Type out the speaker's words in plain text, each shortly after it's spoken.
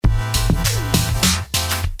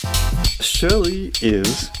Shirley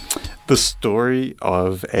is the story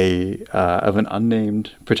of an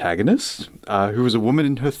unnamed protagonist who was a woman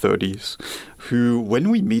in her 30s who, when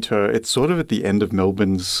we meet her, it's sort of at the end of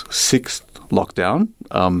Melbourne's sixth lockdown.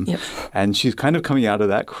 And she's kind of coming out of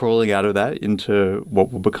that, crawling out of that into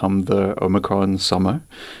what will become the Omicron summer.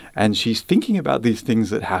 And she's thinking about these things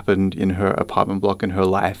that happened in her apartment block in her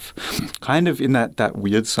life, kind of in that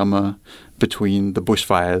weird summer between the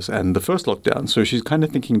bushfires and the first lockdown. So she's kind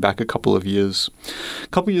of thinking back a couple years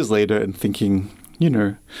later and thinking,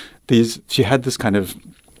 she had this kind of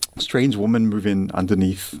strange woman move in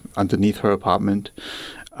underneath her apartment,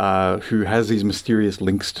 who has these mysterious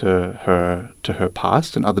links to her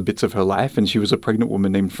past and other bits of her life. And she was a pregnant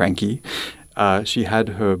woman named Frankie. She had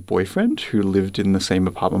her boyfriend who lived in the same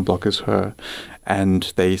apartment block as her,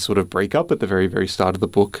 and they sort of break up at the very, very start of the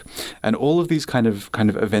book. And all of these kind of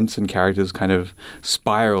events and characters kind of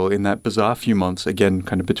spiral in that bizarre few months, again,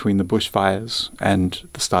 kind of between the bushfires and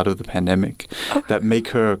the start of the pandemic, that make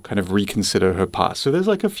her kind of reconsider her past. So there's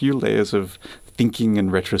like a few layers of thinking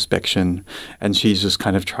and retrospection, and she's just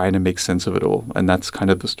kind of trying to make sense of it all. And that's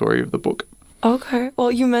kind of the story of the book. Okay.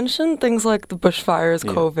 Well, you mentioned things like the bushfires,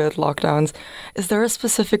 COVID, lockdowns. Is there a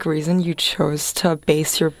specific reason you chose to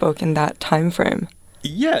base your book in that time frame?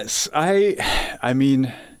 Yes. I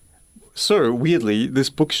mean, so weirdly,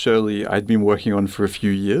 this book, Shirley, I'd been working on for a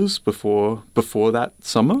few years before that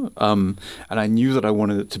summer. And I knew that I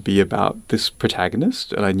wanted it to be about this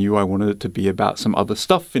protagonist, and I knew I wanted it to be about some other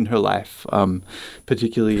stuff in her life,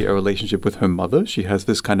 particularly a relationship with her mother. She has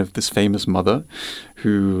this famous mother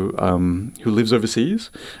who lives overseas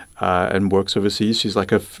and works overseas. She's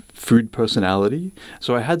like a food personality.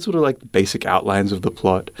 So I had sort of like basic outlines of the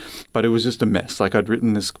plot, but it was just a mess. Like I'd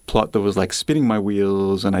written this plot that was like spinning my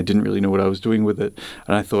wheels, and I didn't really know what I was doing with it.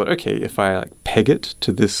 And I thought, okay, if I like peg it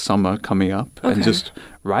to this summer coming up and just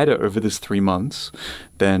write it over this 3 months,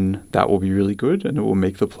 then that will be really good and it will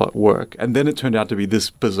make the plot work. And then it turned out to be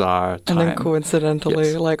this bizarre time. And then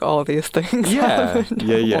coincidentally, like all these things happened.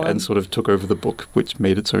 Yeah, and sort of took over the book, which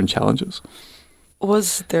made its own challenges.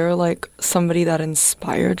 Was there like somebody that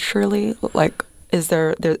inspired Shirley? Like, is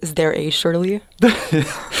there a Shirley?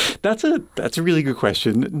 That's a really good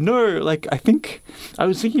question. No, like I think I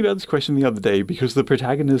was thinking about this question the other day because the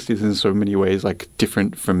protagonist is in so many ways like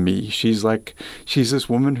different from me. She's this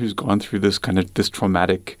woman who's gone through this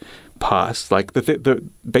traumatic past. Like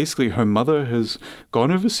basically her mother has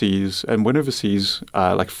gone overseas and went overseas,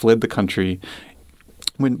 like fled the country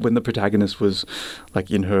when the protagonist was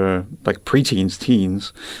like in her like preteens,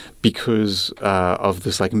 teens, because of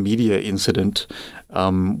this like media incident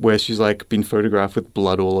where she's like been photographed with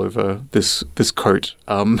blood all over this coat.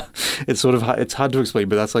 It's hard to explain,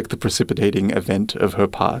 but that's like the precipitating event of her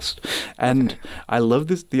past. And I love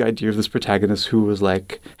the idea of this protagonist who was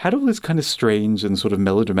like had all this kind of strange and sort of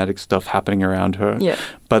melodramatic stuff happening around her,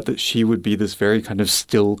 but that she would be this very kind of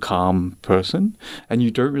still, calm person. And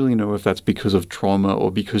you don't really know if that's because of trauma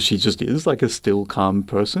or because she just is like a still, calm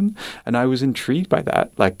person. And I was intrigued by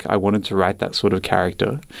that. Like I wanted to write that sort of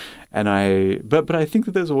character. And but I think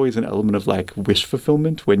that there's always an element of like wish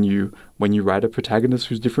fulfillment when you write a protagonist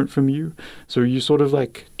who's different from you. So you sort of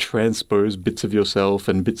like transpose bits of yourself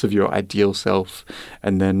and bits of your ideal self,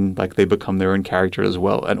 and then like they become their own character as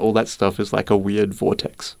well. And all that stuff is like a weird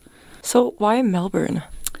vortex. So why Melbourne?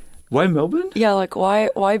 Why Melbourne? Yeah, like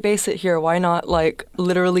why base it here? Why not like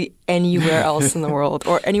literally anywhere else in the world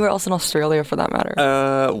or anywhere else in Australia for that matter?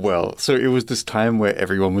 Well, so it was this time where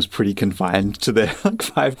everyone was pretty confined to their like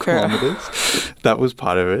 5 kilometers. That was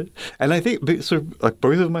part of it. And I think so like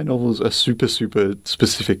both of my novels are super, super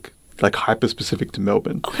specific, like hyper specific to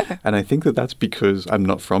Melbourne. Okay. And I think that that's because I'm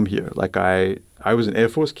not from here. Like I was an Air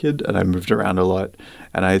Force kid and I moved around a lot,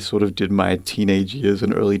 and I sort of did my teenage years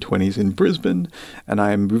and early 20s in Brisbane, and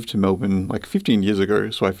I moved to Melbourne like 15 years ago,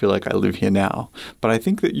 so I feel like I live here now. But I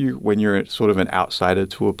think that when you're sort of an outsider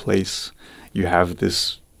to a place, you have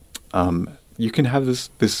this, you can have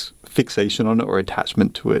this fixation on it or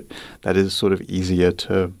attachment to it that is sort of easier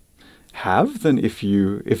to have than if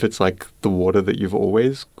it's like the water that you've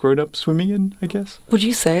always grown up swimming in, I guess. Would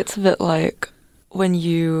you say it's a bit like when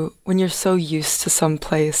you're so used to some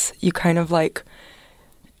place, you kind of like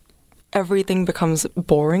everything becomes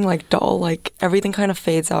boring, like dull, like everything kind of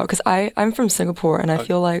fades out? Because I'm from Singapore and I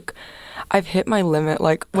feel like I've hit my limit.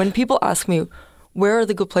 Like when people ask me, where are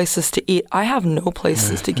the good places to eat? I have no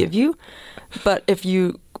places to give you. But if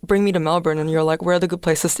you bring me to Melbourne and you're like, where are the good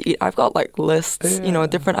places to eat? I've got like lists,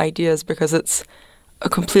 different ideas because it's a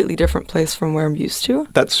completely different place from where I'm used to.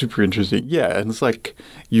 That's super interesting. Yeah, and it's like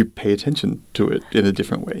you pay attention to it in a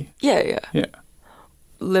different way. Yeah. Yeah.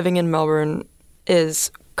 Living in Melbourne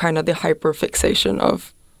is kind of the hyper fixation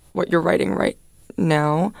of what you're writing right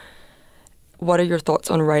now. What are your thoughts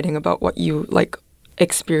on writing about what you like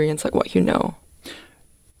experience, like what you know?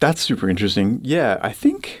 That's super interesting. Yeah,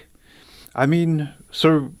 I mean,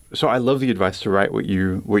 so I love the advice to write what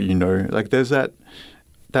you know. Like there's that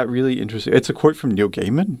really interesting. It's a quote from Neil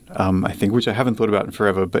Gaiman, I think, which I haven't thought about in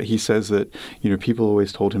forever. But he says that people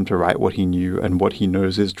always told him to write what he knew, and what he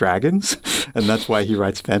knows is dragons, and that's why he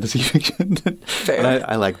writes fantasy fiction. Fair. And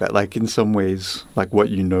I like that. Like in some ways, like what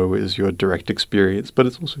you know is your direct experience, but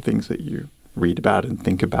it's also things that you read about and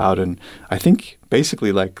think about. And I think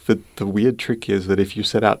basically like the weird trick is that if you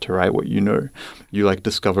set out to write what you know, you like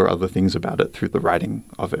discover other things about it through the writing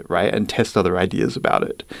of it, right? And test other ideas about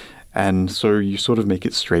it. And so you sort of make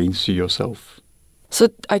it strange to yourself. So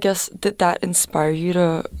I guess did that inspire you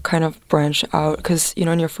to kind of branch out? Because,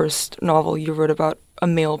 in your first novel, you wrote about a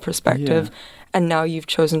male perspective, and now you've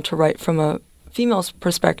chosen to write from a female's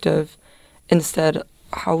perspective instead.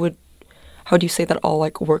 How do you say that all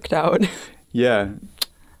like worked out? Yeah.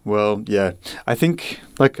 Well, yeah. I think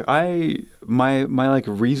like my like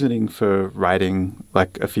reasoning for writing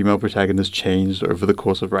like a female protagonist changed over the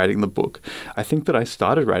course of writing the book. I think that I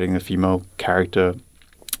started writing a female character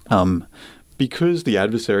because the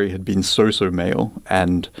adversary had been so male,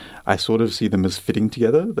 and I sort of see them as fitting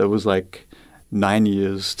together. There was like 9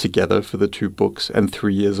 years together for the two books and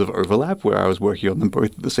 3 years of overlap where I was working on them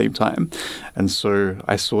both at the same time. And so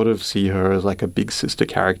I sort of see her as like a big sister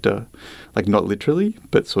character, like not literally,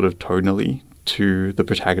 but sort of tonally to the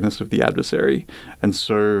protagonist of the adversary. And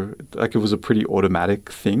so like it was a pretty automatic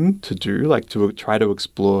thing to do, like to try to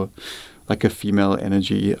explore like a female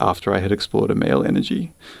energy after I had explored a male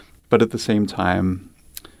energy. But at the same time,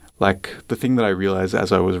 like the thing that I realized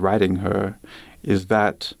as I was writing her is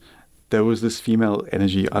that there was this female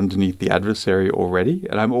energy underneath the adversary already.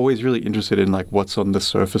 And I'm always really interested in like what's on the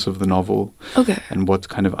surface of the novel. Okay. And what's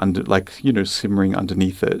kind of simmering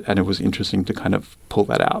underneath it. And it was interesting to kind of pull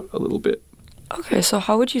that out a little bit. Okay, so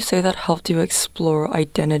how would you say that helped you explore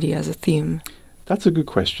identity as a theme? That's a good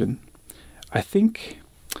question. I think,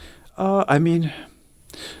 I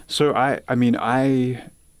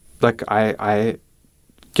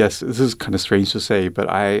guess this is kind of strange to say, but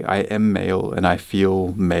I am male and I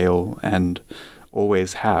feel male and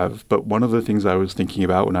always have. But one of the things I was thinking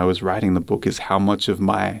about when I was writing the book is how much of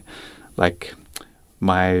my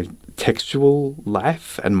textual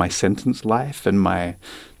life and my sentence life and my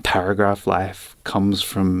paragraph life comes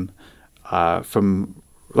from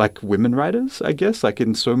like women writers, I guess, like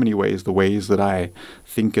in so many ways, the ways that I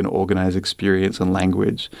think and organize experience and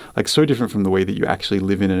language, like so different from the way that you actually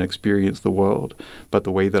live in and experience the world. But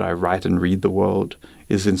the way that I write and read the world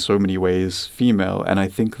is in so many ways female. And I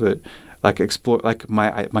think that like explore, like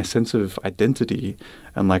my sense of identity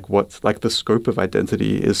and like what's like the scope of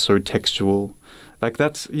identity is so textual. Like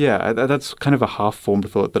that's kind of a half-formed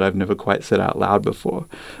thought that I've never quite said out loud before.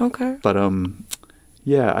 Okay. But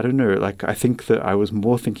yeah, I don't know. Like, I think that I was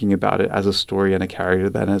more thinking about it as a story and a character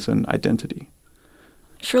than as an identity.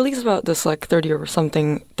 Shirley's about this like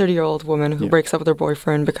 30-year-old woman who breaks up with her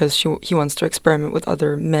boyfriend because he wants to experiment with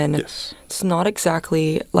other men. Yes. It's not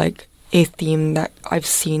exactly like a theme that I've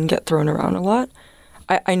seen get thrown around a lot.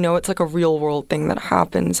 I know it's like a real world thing that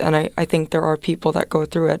happens, and I think there are people that go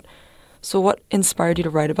through it. So what inspired you to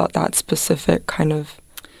write about that specific kind of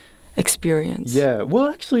experience? Yeah, well,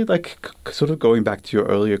 actually, like sort of going back to your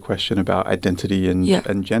earlier question about identity and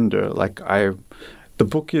gender, like the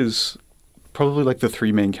book is probably like the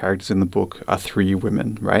three main characters in the book are three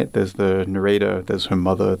women, right? There's the narrator, there's her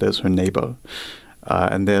mother, there's her neighbor.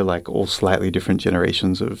 And they're like all slightly different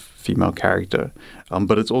generations of female character.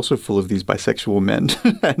 But it's also full of these bisexual men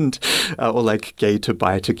and or like gay to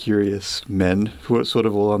bi to curious men who are sort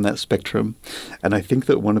of all on that spectrum. And I think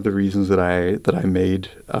that one of the reasons that I made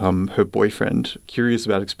her boyfriend curious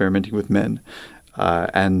about experimenting with men,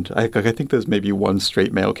 and I think there's maybe one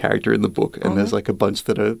straight male character in the book, and there's like a bunch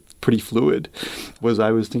that are pretty fluid, was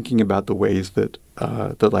I was thinking about the ways that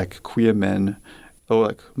like queer men, or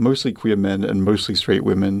like mostly queer men and mostly straight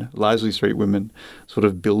women, largely straight women, sort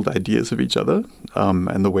of build ideas of each other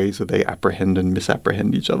and the ways that they apprehend and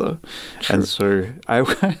misapprehend each other. Sure. And so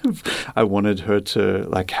I wanted her to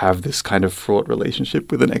like have this kind of fraught relationship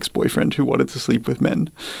with an ex-boyfriend who wanted to sleep with men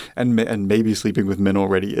and maybe sleeping with men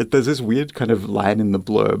already. There's this weird kind of line in the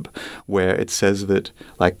blurb where it says that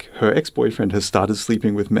like her ex-boyfriend has started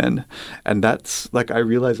sleeping with men. And that's like, I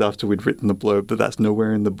realized after we'd written the blurb that that's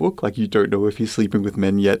nowhere in the book. Like you don't know if he's sleeping with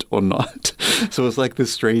men yet or not. So it's like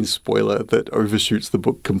this strange spoiler that overshoots the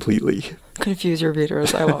book completely. Confuse your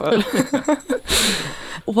readers. I love it.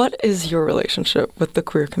 What is your relationship with the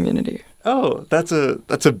queer community? Oh, that's a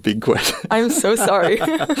big question. I'm so sorry.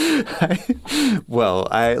 I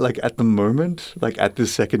like at the moment, like at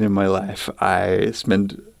this second in my life, I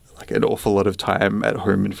spend like an awful lot of time at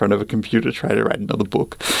home in front of a computer trying to write another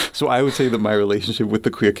book. So I would say that my relationship with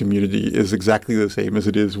the queer community is exactly the same as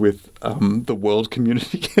it is with the world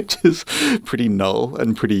community, which is pretty null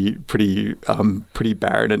and pretty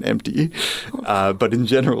barren and empty. But in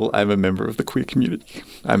general, I'm a member of the queer community.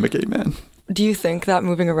 I'm a gay man. Do you think that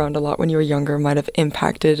moving around a lot when you were younger might have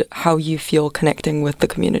impacted how you feel connecting with the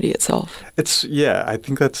community itself? I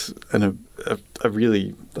think that's a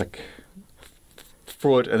really like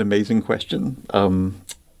fraught and amazing question.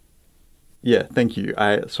 Thank you.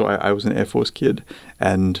 I was an Air Force kid,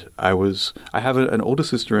 and I have an older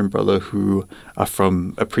sister and brother who are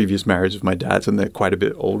from a previous marriage of my dad's, and they're quite a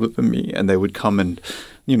bit older than me, and they would come and,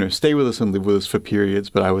 stay with us and live with us for periods,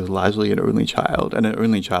 but I was largely an only child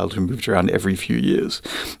who moved around every few years.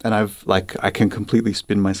 And I can completely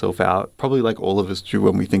spin myself out, probably like all of us do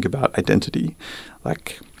when we think about identity,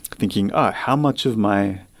 like thinking, how much of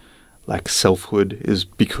my like selfhood is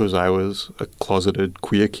because I was a closeted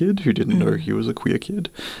queer kid who didn't know he was a queer kid,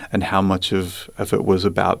 and how much of it was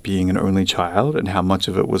about being an only child, and how much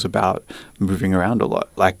of it was about moving around a lot.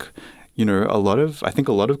 Like, I think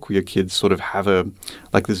a lot of queer kids sort of have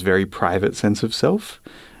this very private sense of self,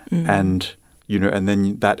 and and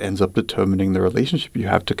then that ends up determining the relationship you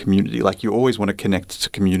have to community. Like, you always want to connect to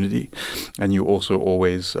community, and you also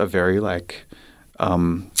always are very like,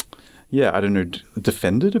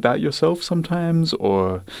 defended about yourself sometimes,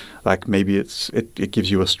 or like maybe it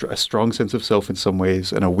gives you a strong sense of self in some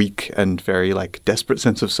ways and a weak and very like desperate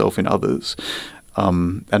sense of self in others.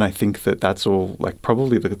 And I think that's all like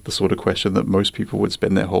probably the sort of question that most people would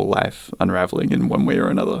spend their whole life unraveling in one way or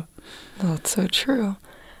another. That's so true.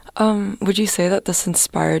 Would you say that this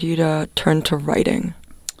inspired you to turn to writing?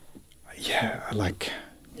 I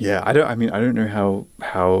don't know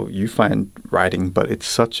how you find writing, but it's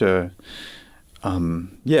such a, I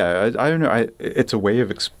don't know. It's a way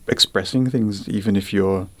of expressing things, even if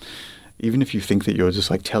you think that you're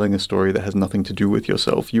just like telling a story that has nothing to do with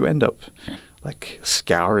yourself, you end up like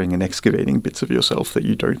scouring and excavating bits of yourself that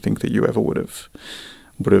you don't think that you ever would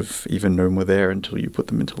have even known were there until you put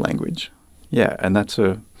them into language. Yeah, and that's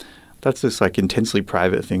this like intensely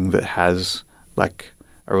private thing that has like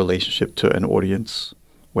a relationship to an audience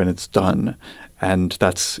when it's done. And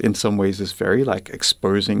that's in some ways this very like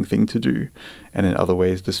exposing thing to do. And in other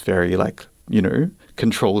ways, this very like,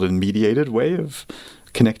 controlled and mediated way of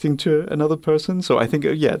connecting to another person. So I think,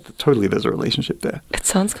 totally there's a relationship there. It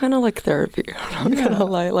sounds kind of like therapy. I'm not gonna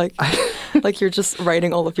lie. Like you're just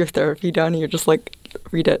writing all of your therapy down and you're just like,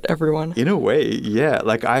 read it, everyone. In a way, yeah.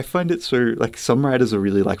 Like I find it so, like some writers are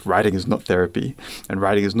really like, writing is not therapy and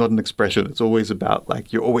writing is not an expression. It's always about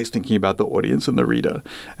like, you're always thinking about the audience and the reader.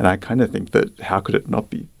 And I kind of think that how could it not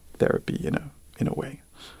be therapy in a way?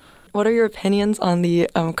 What are your opinions on the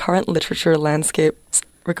current literature landscape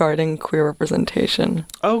regarding queer representation?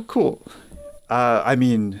 Oh, cool. I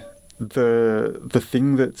mean, the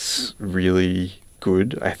thing that's really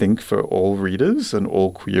good, I think, for all readers and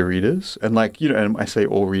all queer readers, and like, and I say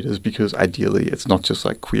all readers because ideally it's not just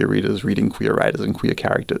like queer readers reading queer writers and queer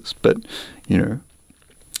characters, but,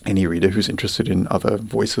 any reader who's interested in other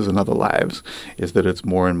voices and other lives, is that it's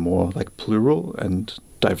more and more like plural and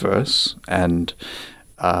diverse and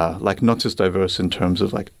like not just diverse in terms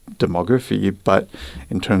of like demography, but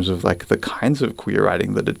in terms of like the kinds of queer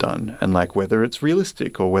writing that are done, and like whether it's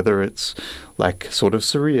realistic or whether it's like sort of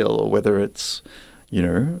surreal or whether it's,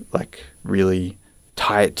 like really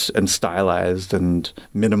tight and stylized and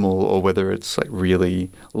minimal, or whether it's like really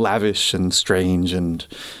lavish and strange and,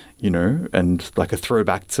 and like a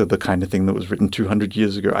throwback to the kind of thing that was written 200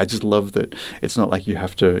 years ago. I just love that it's not like you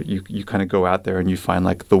have to, you kind of go out there and you find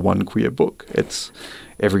like the one queer book. It's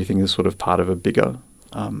everything is sort of part of a bigger,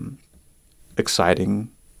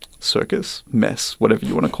 exciting circus, mess, whatever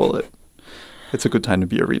you want to call it. It's a good time to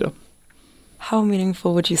be a reader. How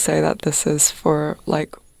meaningful would you say that this is for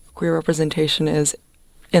like queer representation is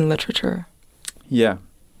in literature? Yeah,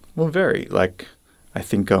 well, very. Like, I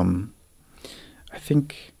think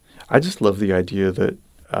I just love the idea that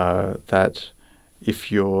that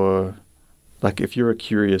if you're a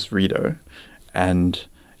curious reader and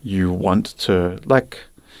you want to, like,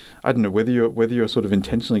 I don't know, whether you're sort of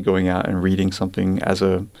intentionally going out and reading something as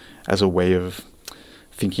a way of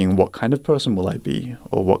thinking, what kind of person will I be,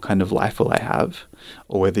 or what kind of life will I have,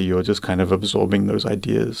 or whether you're just kind of absorbing those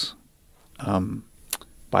ideas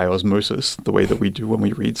by osmosis, the way that we do when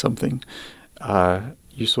we read something,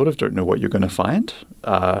 you sort of don't know what you're going to find.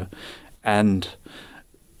 And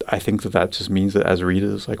I think that just means that as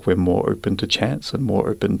readers, like we're more open to chance and more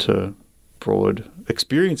open to broad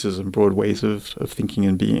experiences and broad ways of thinking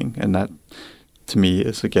and being. And that, to me,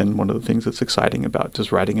 is, again, one of the things that's exciting about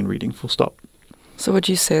just writing and reading full stop. So would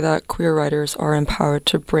you say that queer writers are empowered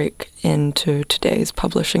to break into today's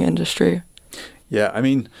publishing industry? Yeah, I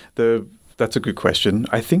mean, that's a good question.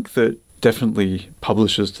 I think that definitely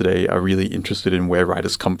publishers today are really interested in where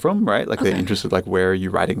writers come from, right? Like they're interested, like, where are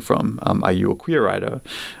you writing from? Are you a queer writer?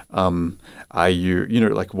 Are you,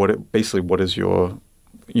 like what is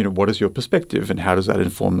your perspective and how does that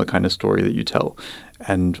inform the kind of story that you tell?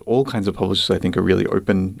 And all kinds of publishers, I think, are really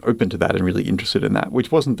open to that and really interested in that,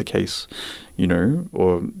 which wasn't the case,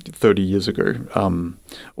 or 30 years ago,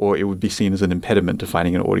 or it would be seen as an impediment to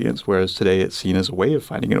finding an audience, whereas today it's seen as a way of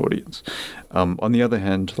finding an audience. On the other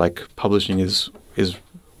hand, like publishing is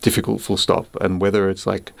difficult, full stop. And whether it's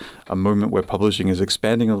like a moment where publishing is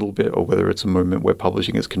expanding a little bit or whether it's a moment where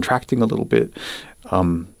publishing is contracting a little bit,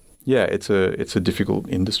 yeah, it's a difficult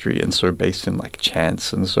industry, and so based in like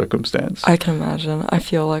chance and circumstance. I can imagine. I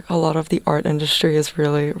feel like a lot of the art industry is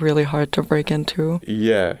really, really hard to break into.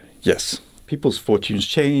 Yeah, yes. People's fortunes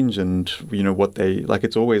change, and what they like.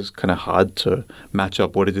 It's always kind of hard to match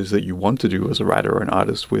up what it is that you want to do as a writer or an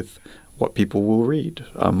artist with what people will read,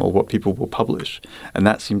 or what people will publish, and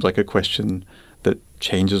that seems like a question that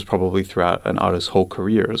changes probably throughout an artist's whole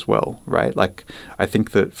career as well, right? Like I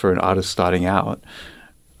think that for an artist starting out,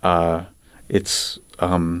 it's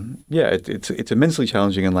immensely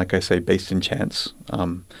challenging, and like I say, based in chance.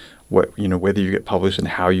 Whether you get published and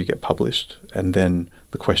how you get published, and then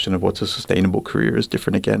the question of what's a sustainable career is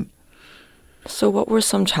different again. So, what were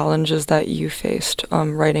some challenges that you faced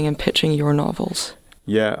writing and pitching your novels?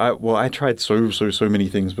 Yeah, I tried so many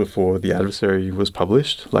things before The Adversary was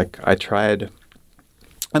published. Like I tried.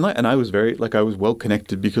 And I was I was well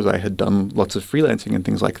connected because I had done lots of freelancing and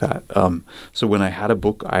things like that. So when I had a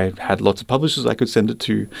book, I had lots of publishers I could send it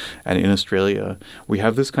to. And in Australia, we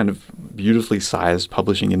have this kind of beautifully sized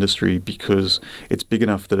publishing industry because it's big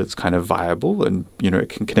enough that it's kind of viable and, it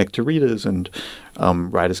can connect to readers, and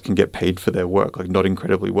writers can get paid for their work. Like not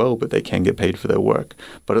incredibly well, but they can get paid for their work.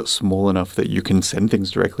 But it's small enough that you can send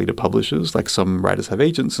things directly to publishers. Like some writers have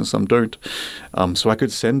agents and some don't. So I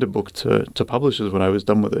could send a book to publishers when I was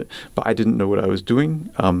done with it, but I didn't know what I was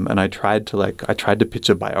doing. And I tried to pitch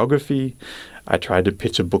a biography. I tried to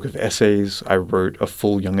pitch a book of essays. I wrote a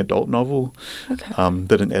full young adult novel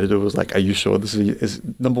that an editor was like, are you sure this is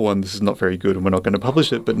number one, this is not very good and we're not going to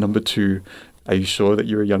publish it, but number two, are you sure that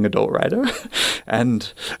you're a young adult writer?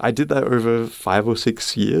 And I did that over 5 or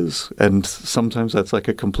 6 years, and sometimes that's like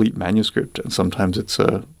a complete manuscript, and sometimes it's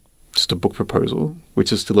just a book proposal,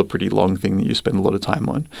 which is still a pretty long thing that you spend a lot of time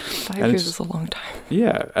on. 5 years is a long time.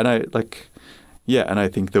 Yeah, and I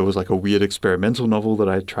think there was like a weird experimental novel that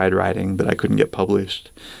I tried writing that I couldn't get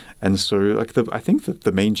published. And so I think that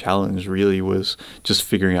the main challenge really was just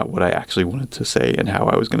figuring out what I actually wanted to say and how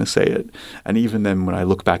I was going to say it. And even then, when I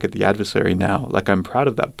look back at The Adversary now, like I'm proud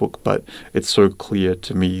of that book, but it's so clear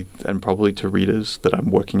to me and probably to readers that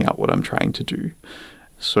I'm working out what I'm trying to do.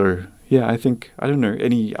 So yeah, I don't know,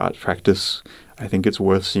 any art practice, I think it's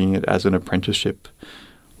worth seeing it as an apprenticeship.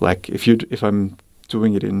 Like if I'm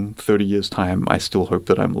doing it in 30 years' time, I still hope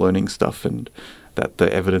that I'm learning stuff and that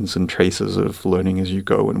the evidence and traces of learning as you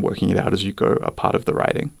go and working it out as you go are part of the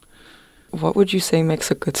writing. What would you say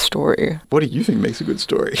makes a good story? What do you think makes a good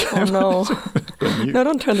story? Oh, no. No,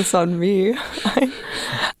 don't turn this on me.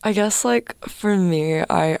 I guess, like, for me,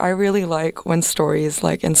 I really like when stories,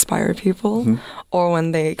 like, inspire people or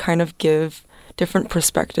when they kind of give different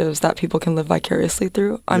perspectives that people can live vicariously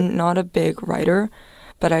through. I'm not a big writer,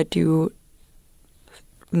 but I do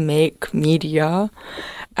make media,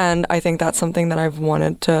 and I think that's something that I've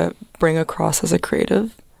wanted to bring across as a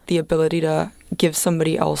creative, the ability to give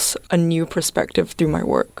somebody else a new perspective through my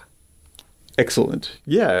work. Excellent.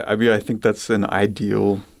 Yeah, I mean, I think that's an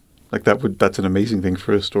ideal, that's an amazing thing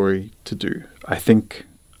for a story to do. I think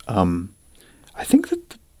that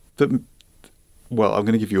well, I'm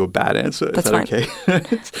going to give you a bad answer. Is that fine. Okay?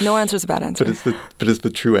 No answer is a bad answer. But it's the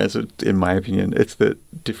true answer, in my opinion. It's that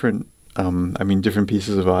different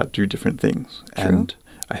pieces of art do different things. True. And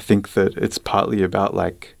I think that it's partly about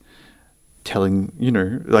like telling,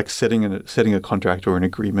 like setting a contract or an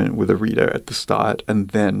agreement with a reader at the start, and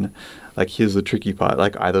then like here's the tricky part,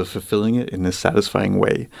 like either fulfilling it in a satisfying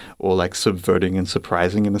way or like subverting and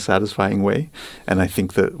surprising in a satisfying way. And I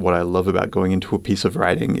think that what I love about going into a piece of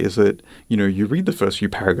writing is that, you read the first few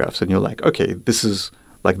paragraphs and you're like, okay, this is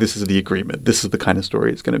the agreement. This is the kind of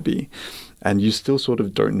story it's going to be. And you still sort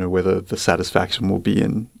of don't know whether the satisfaction will be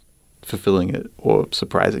in fulfilling it or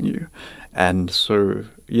surprising you. And so,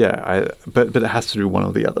 yeah, but it has to do one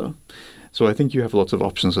or the other. So I think you have lots of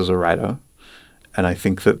options as a writer. And I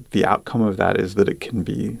think that the outcome of that is that it can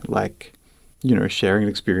be like, sharing an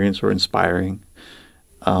experience or inspiring.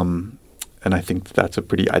 And I think that's a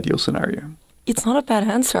pretty ideal scenario. It's not a bad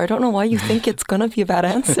answer. I don't know why you think it's going to be a bad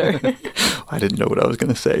answer. I didn't know what I was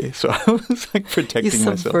going to say, so I was like protecting myself.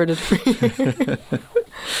 You subverted me.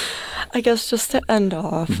 I guess just to end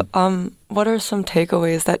off, what are some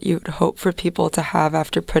takeaways that you'd hope for people to have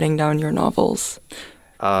after putting down your novels?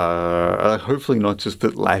 Hopefully not just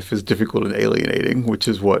that life is difficult and alienating, which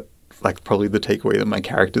is what probably the takeaway that my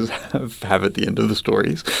characters have at the end of the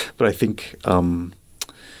stories. But I think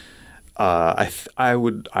I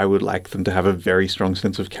would like them to have a very strong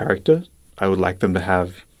sense of character. I would like them to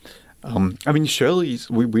have, Shirley's,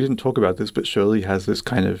 we didn't talk about this, but Shirley has this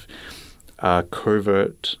kind of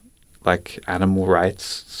covert, animal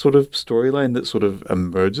rights sort of storyline that sort of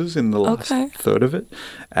emerges in the last third of it.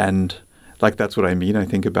 And that's what I mean. I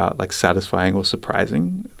think about satisfying or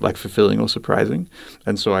surprising, fulfilling or surprising.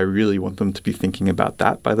 And so I really want them to be thinking about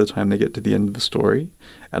that by the time they get to the end of the story.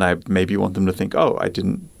 And I maybe want them to think, oh, I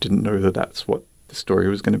didn't know that that's what the story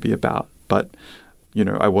was going to be about. But,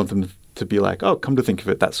 I want them to be like, oh, come to think of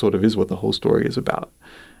it, that sort of is what the whole story is about.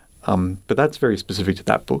 But that's very specific to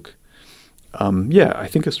that book. I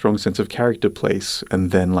think a strong sense of character place and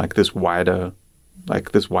then this wider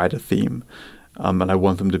theme. And I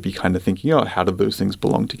want them to be kind of thinking, oh, how do those things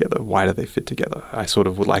belong together? Why do they fit together? I sort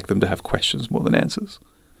of would like them to have questions more than answers.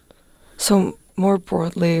 So more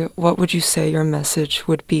broadly, what would you say your message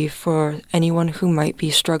would be for anyone who might be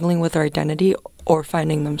struggling with their identity or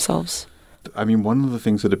finding themselves? One of the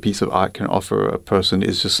things that a piece of art can offer a person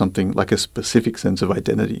is just something like a specific sense of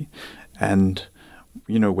identity. And,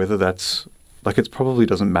 whether that's it probably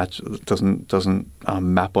doesn't map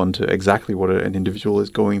onto exactly what an individual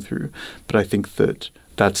is going through. But I think that's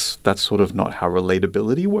sort of not how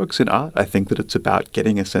relatability works in art. I think that it's about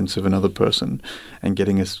getting a sense of another person and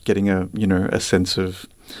getting a sense of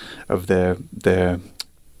their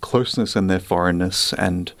closeness and their foreignness.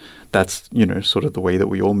 And that's, sort of the way that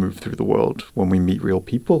we all move through the world when we meet real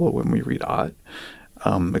people or when we read art,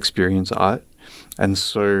 experience art. And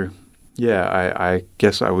so, I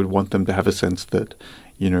guess I would want them to have a sense that,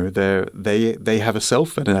 they have a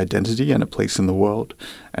self and an identity and a place in the world,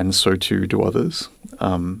 and so too do others.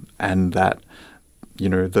 And that,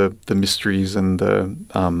 the mysteries and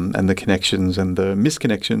the connections and the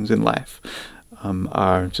misconnections in life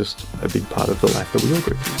are just a big part of the life that we all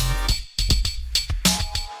go through.